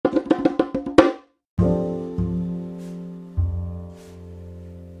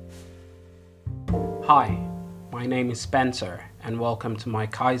Hi, my name is Spencer, and welcome to my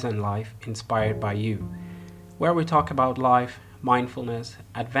Kaizen Life Inspired by You, where we talk about life, mindfulness,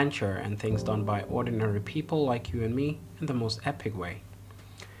 adventure, and things done by ordinary people like you and me in the most epic way.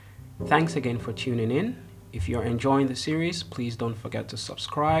 Thanks again for tuning in. If you're enjoying the series, please don't forget to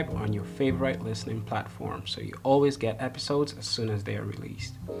subscribe on your favorite listening platform so you always get episodes as soon as they are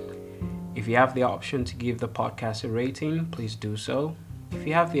released. If you have the option to give the podcast a rating, please do so. If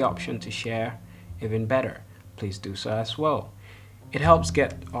you have the option to share, even better, please do so as well. It helps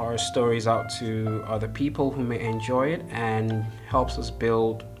get our stories out to other people who may enjoy it and helps us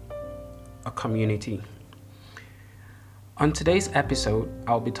build a community. On today's episode,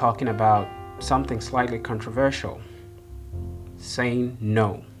 I'll be talking about something slightly controversial: saying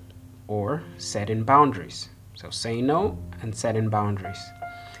no or setting boundaries. So saying no and setting boundaries.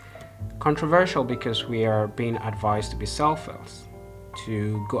 Controversial because we are being advised to be selfless,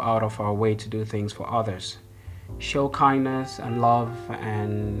 to go out of our way to do things for others, show kindness and love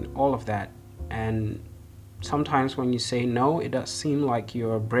and all of that. And sometimes when you say no, it does seem like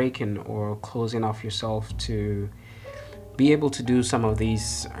you're breaking or closing off yourself to be able to do some of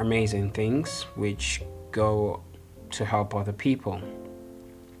these amazing things which go to help other people.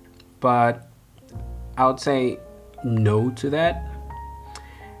 But I would say no to that.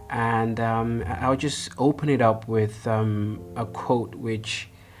 And I'll just open it up with a quote which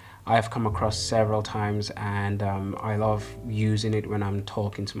I've come across several times, and I love using it when I'm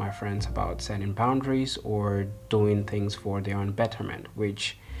talking to my friends about setting boundaries or doing things for their own betterment,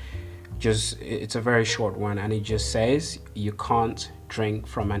 which it's a very short one, and it just says, you can't drink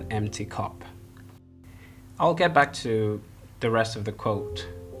from an empty cup. I'll get back to the rest of the quote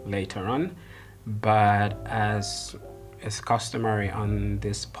later on, but as is customary on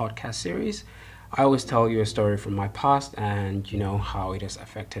this podcast series, I always tell you a story from my past and how it has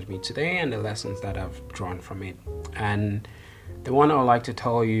affected me today and the lessons that I've drawn from it. And the one I would like to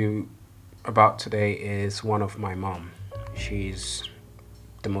tell you about today is one of my mom. She's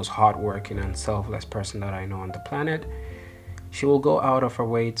the most hardworking and selfless person that I know on the planet. She will go out of her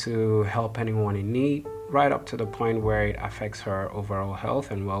way to help anyone in need, right up to the point where it affects her overall health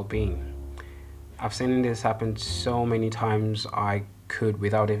and well-being. I've seen this happen so many times I could,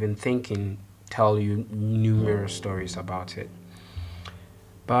 without even thinking, tell you numerous stories about it.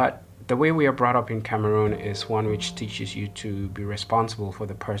 But the way we are brought up in Cameroon is one which teaches you to be responsible for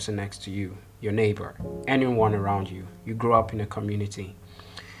the person next to you, your neighbor, anyone around you. You grow up in a community.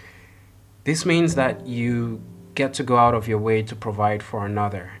 This means that you get to go out of your way to provide for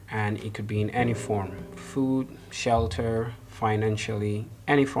another, and it could be in any form: food, shelter, financially,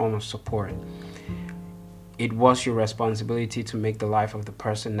 any form of support. It was your responsibility to make the life of the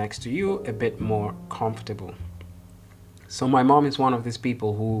person next to you a bit more comfortable. So my mom is one of these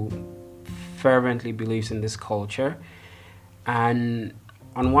people who fervently believes in this culture, and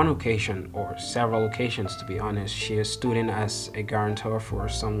on one occasion, or several occasions to be honest, she has stood in as a guarantor for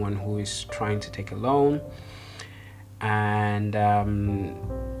someone who is trying to take a loan, and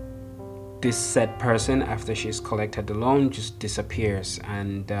this said person, after she's collected the loan, just disappears,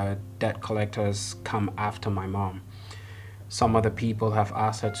 and debt collectors come after my mom. Some other people have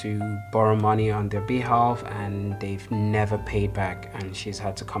asked her to borrow money on their behalf, and they've never paid back, and she's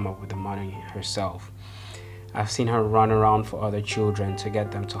had to come up with the money herself. I've seen her run around for other children to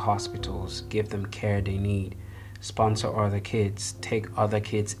get them to hospitals, give them care they need, sponsor other kids, take other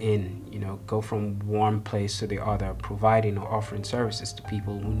kids in, go from one place to the other, providing or offering services to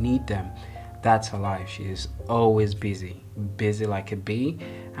people who need them. That's her life. She is always busy like a bee,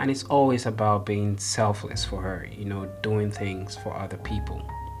 and it's always about being selfless for her, doing things for other people.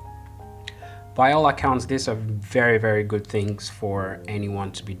 By all accounts, these are very, very good things for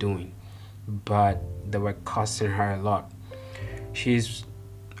anyone to be doing, but they were costing her a lot. She's,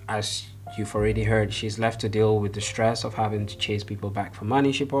 as you've already heard, she's left to deal with the stress of having to chase people back for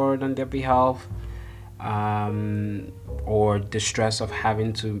money she borrowed on their behalf, or the stress of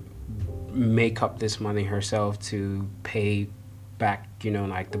having to make up this money herself to pay back,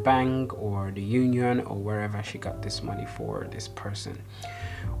 like the bank or the union or wherever she got this money for this person.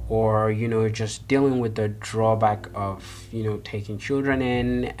 Or, just dealing with the drawback of, taking children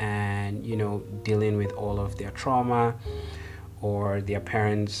in and, dealing with all of their trauma, or their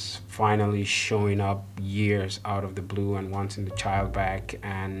parents finally showing up years out of the blue and wanting the child back,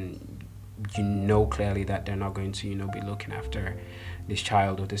 and clearly that they're not going to be looking after this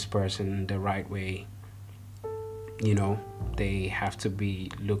child or this person the right way. They have to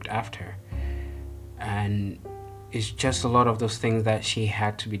be looked after. And it's just a lot of those things that she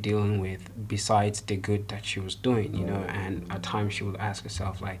had to be dealing with besides the good that she was doing, and at times she would ask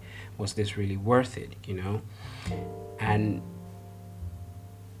herself, like, was this really worth it? And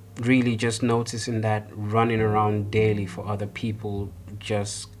really just noticing that running around daily for other people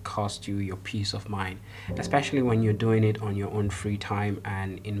just cost you your peace of mind, especially when you're doing it on your own free time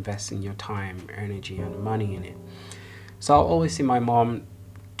and investing your time, energy, and money in it. So I'll always see my mom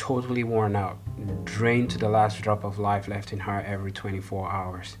totally worn out, drained to the last drop of life left in her every 24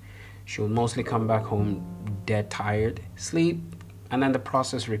 hours. She'll mostly come back home dead tired, sleep, and then the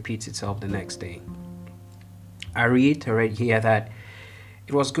process repeats itself the next day. I reiterate here that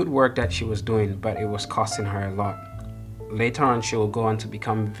it was good work that she was doing, but it was costing her a lot. Later on, she will go on to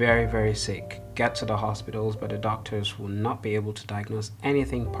become very, very sick, get to the hospitals, but the doctors will not be able to diagnose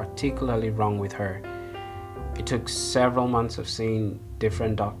anything particularly wrong with her. It took several months of seeing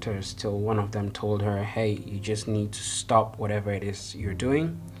different doctors till one of them told her, hey, you just need to stop whatever it is you're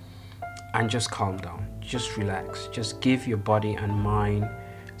doing and just calm down. Just relax. Just give your body and mind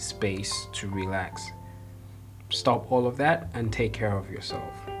space to relax. Stop all of that and take care of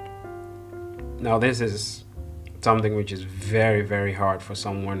yourself. Now, this is something which is very, very hard for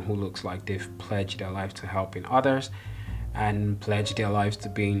someone who looks like they've pledged their life to helping others and pledged their lives to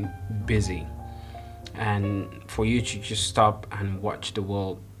being busy. And for you to just stop and watch the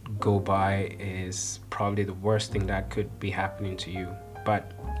world go by is probably the worst thing that could be happening to you.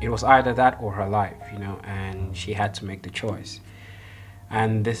 But it was either that or her life, and she had to make the choice.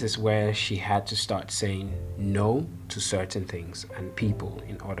 And this is where she had to start saying no to certain things and people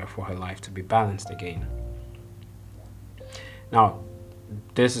in order for her life to be balanced again. Now,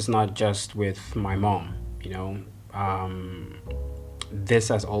 this is not just with my mom, this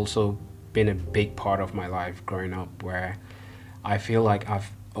has also been a big part of my life growing up, where I feel like I've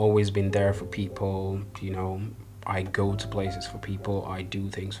always been there for people. I go to places for people, I do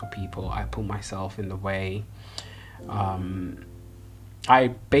things for people, I put myself in the way. I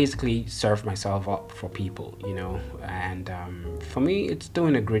basically serve myself up for people, and for me, it's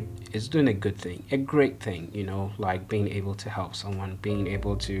doing a good thing, a great thing, like being able to help someone, being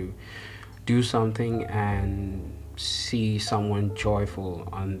able to do something and see someone joyful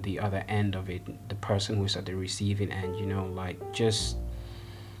on the other end of it, the person who's at the receiving end, like just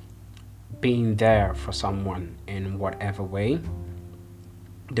being there for someone in whatever way.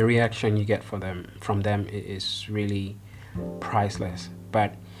 The reaction you get from them is really priceless.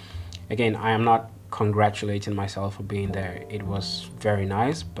 But again, I am not congratulating myself for being there. It was very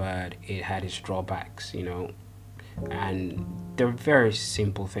nice, but it had its drawbacks, and they're very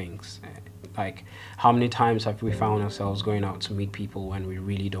simple things. Like, how many times have we found ourselves going out to meet people when we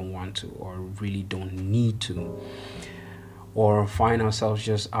really don't want to or really don't need to, or find ourselves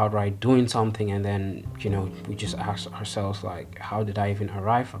just outright doing something and then we just ask ourselves, like, how did I even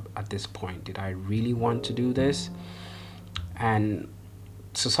arrive at this point? Did I really want to do this? And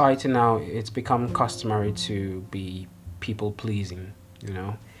society now, it's become customary to be people pleasing,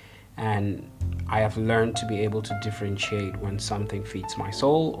 and I have learned to be able to differentiate when something feeds my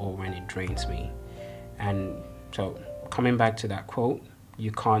soul or when it drains me. And so, coming back to that quote,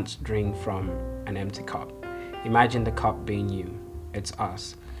 you can't drink from an empty cup. Imagine the cup being you. It's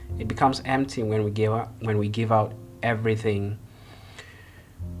us. It becomes empty when we give out everything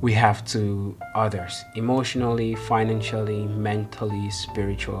we have to others, emotionally, financially, mentally,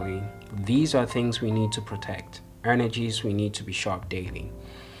 spiritually. These are things we need to protect, energies we need to be sharp daily.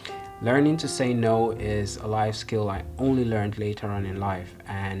 Learning to say no is a life skill I only learned later on in life,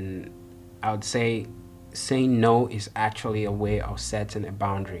 and I would say saying no is actually a way of setting a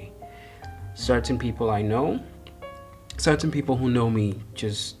boundary. Certain people who know me,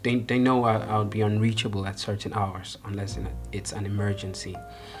 just they know I'll be unreachable at certain hours unless it's an emergency.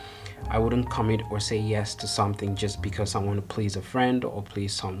 I wouldn't commit or say yes to something just because I want to please a friend or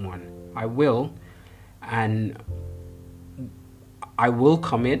please someone. I will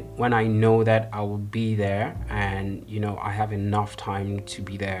commit when I know that I will be there and I have enough time to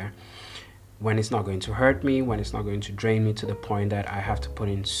be there, when it's not going to hurt me, when it's not going to drain me to the point that I have to put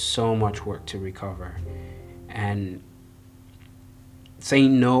in so much work to recover. And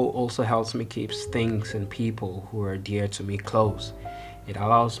saying no also helps me keep things and people who are dear to me close. It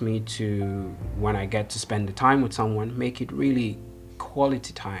allows me to, when I get to spend the time with someone, make it really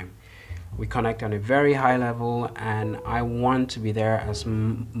quality time. We connect on a very high level, and I want to be there as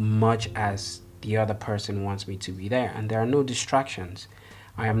much as the other person wants me to be there, and there are no distractions.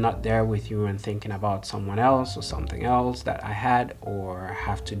 I am not there with you and thinking about someone else or something else that I had or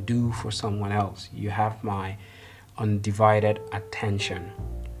have to do for someone else. You have my undivided attention.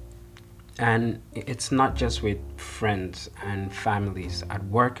 And it's not just with friends and families, at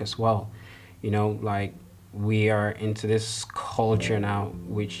work as well. Like, we are into this culture now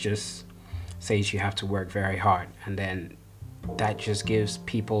which just says you have to work very hard, and then that just gives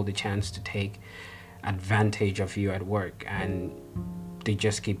people the chance to take advantage of you at work, and they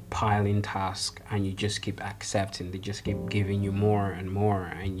just keep piling tasks, and you just keep accepting. They just keep giving you more and more,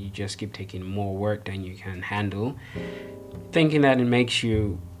 and you just keep taking more work than you can handle, thinking that it makes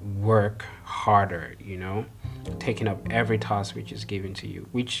you work harder, taking up every task which is given to you,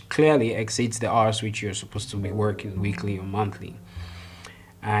 which clearly exceeds the hours which you're supposed to be working weekly or monthly.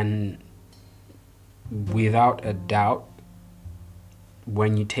 And without a doubt,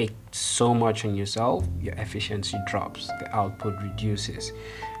 when you take so much on yourself, your efficiency drops, the output reduces.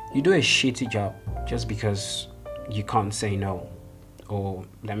 You do a shitty job just because you can't say no. Or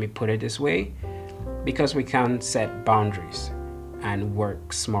let me put it this way, because we can't set boundaries and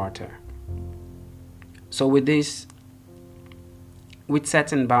work smarter. So with this, with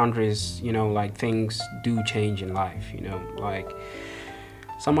setting boundaries, like, things do change in life, like,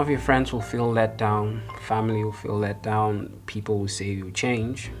 some of your friends will feel let down, family will feel let down, people will say you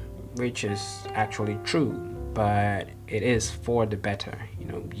change, which is actually true, but it is for the better.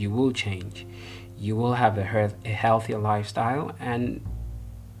 You will change, you will have a healthier lifestyle, and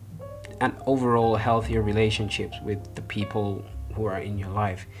overall healthier relationships with the people who are in your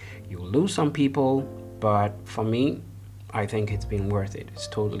life. You will lose some people, but for me, I think it's been worth it. It's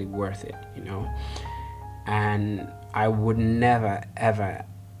totally worth it, and I would never ever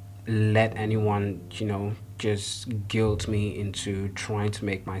let anyone, just guilt me into trying to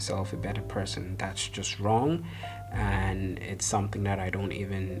make myself a better person. That's just wrong, and it's something that I don't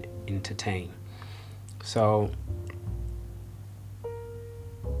even entertain. So,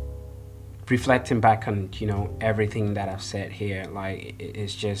 reflecting back on, everything that I've said here, like,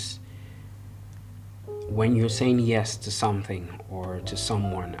 it's just, when you're saying yes to something or to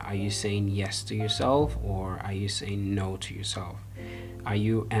someone, are you saying yes to yourself, or are you saying no to yourself? Are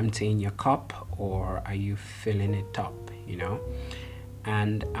you emptying your cup, or are you filling it up?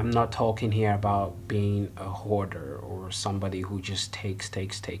 And I'm not talking here about being a hoarder or somebody who just takes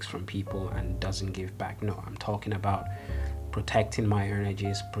from people and doesn't give back. No, I'm talking about protecting my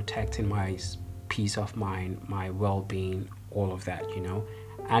energies, protecting my peace of mind, my well-being, all of that,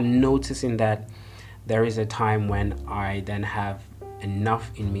 and noticing that there is a time when I then have enough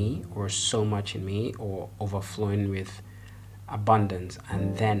in me, or so much in me, or overflowing with abundance,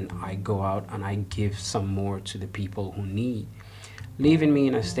 and then I go out and I give some more to the people who need, leaving me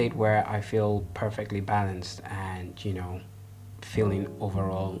in a state where I feel perfectly balanced and, feeling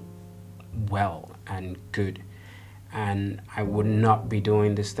overall well and good. And I would not be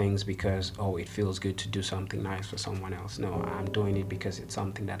doing these things because, oh, it feels good to do something nice for someone else. No, I'm doing it because it's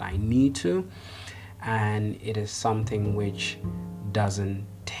something that I need to, and it is something which doesn't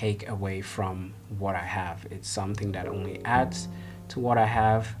take away from what I have. It's something that only adds to what I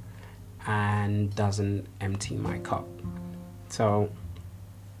have and doesn't empty my cup. So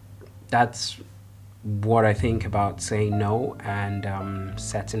that's what I think about saying no and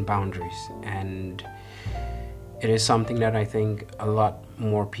setting boundaries. And it is something that I think a lot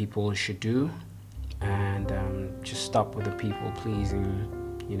more people should do, and just stop with the people pleasing,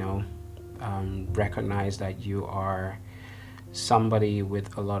 recognize that you are somebody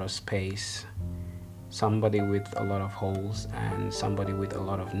with a lot of space, somebody with a lot of holes, and somebody with a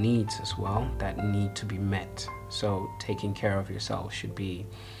lot of needs as well that need to be met. So taking care of yourself should be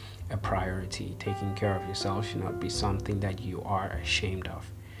a priority. Taking care of yourself should not be something that you are ashamed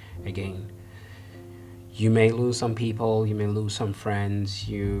of. Again, you may lose some people, you may lose some friends,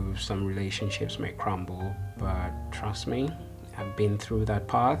 some relationships may crumble, but trust me, I've been through that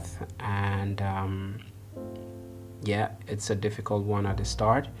path, and yeah, it's a difficult one at the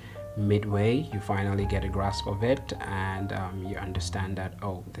start. Midway, you finally get a grasp of it, and you understand that,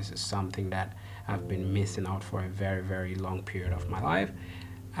 oh, this is something that I've been missing out for a very, very long period of my life.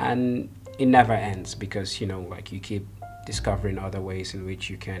 And it never ends, because, like, you keep discovering other ways in which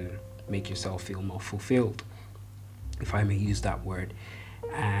you can make yourself feel more fulfilled, if I may use that word,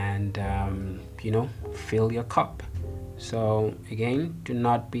 and, fill your cup. So again, do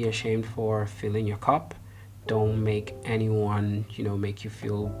not be ashamed for filling your cup. Don't make anyone, make you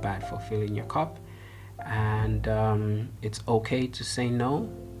feel bad for filling your cup. And it's okay to say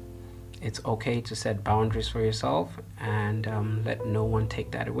no. It's okay to set boundaries for yourself, and let no one take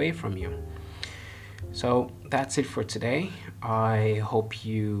that away from you. So that's it for today. I hope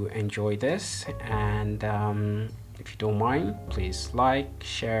you enjoy this, and if you don't mind, please like,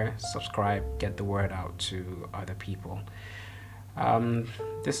 share, subscribe, get the word out to other people. Um,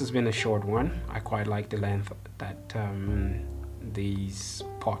 this has been a short one. I quite like the length that these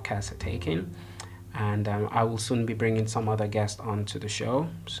podcasts are taking. And I will soon be bringing some other guests onto the show,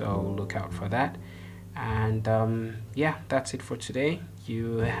 so look out for that. And yeah, that's it for today.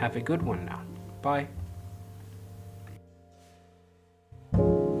 You have a good one now. Bye.